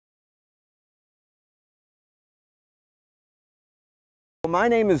My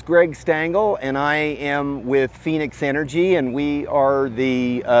name is Greg Stangl and I am with Phoenix Energy, and we are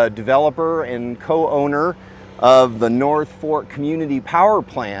the developer and co-owner of the North Fork Community Power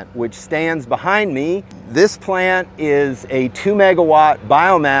Plant, which stands behind me. This plant is a 2 megawatt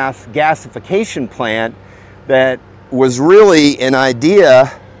biomass gasification plant that was really an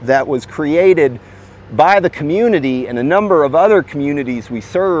idea that was created by the community and a number of other communities we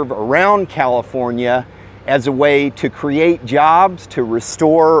serve around California as a way to create jobs, to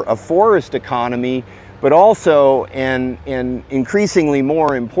restore a forest economy, but also, and increasingly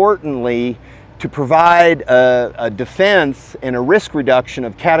more importantly, to provide a defense and a risk reduction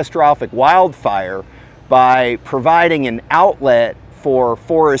of catastrophic wildfire by providing an outlet for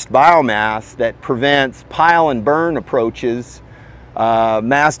forest biomass that prevents pile and burn approaches,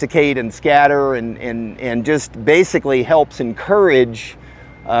 masticate and scatter, and just basically helps encourage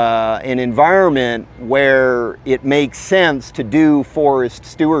an environment where it makes sense to do forest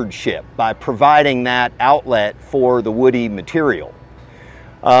stewardship by providing that outlet for the woody material.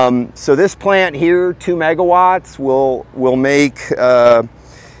 So this plant here, 2 megawatts, will make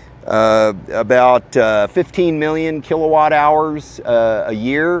about 15 million kilowatt hours a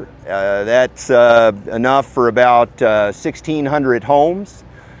year. That's enough for about 1,600 homes,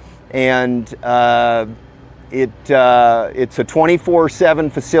 and it's a 24/7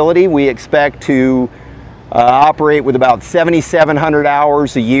 facility. We expect to operate with about 7,700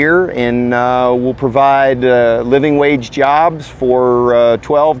 hours a year, and we'll provide living wage jobs for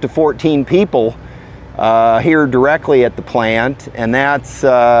 12 to 14 people here directly at the plant, and that's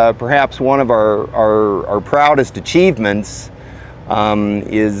perhaps one of our proudest achievements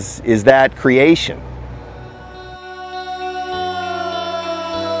is that creation.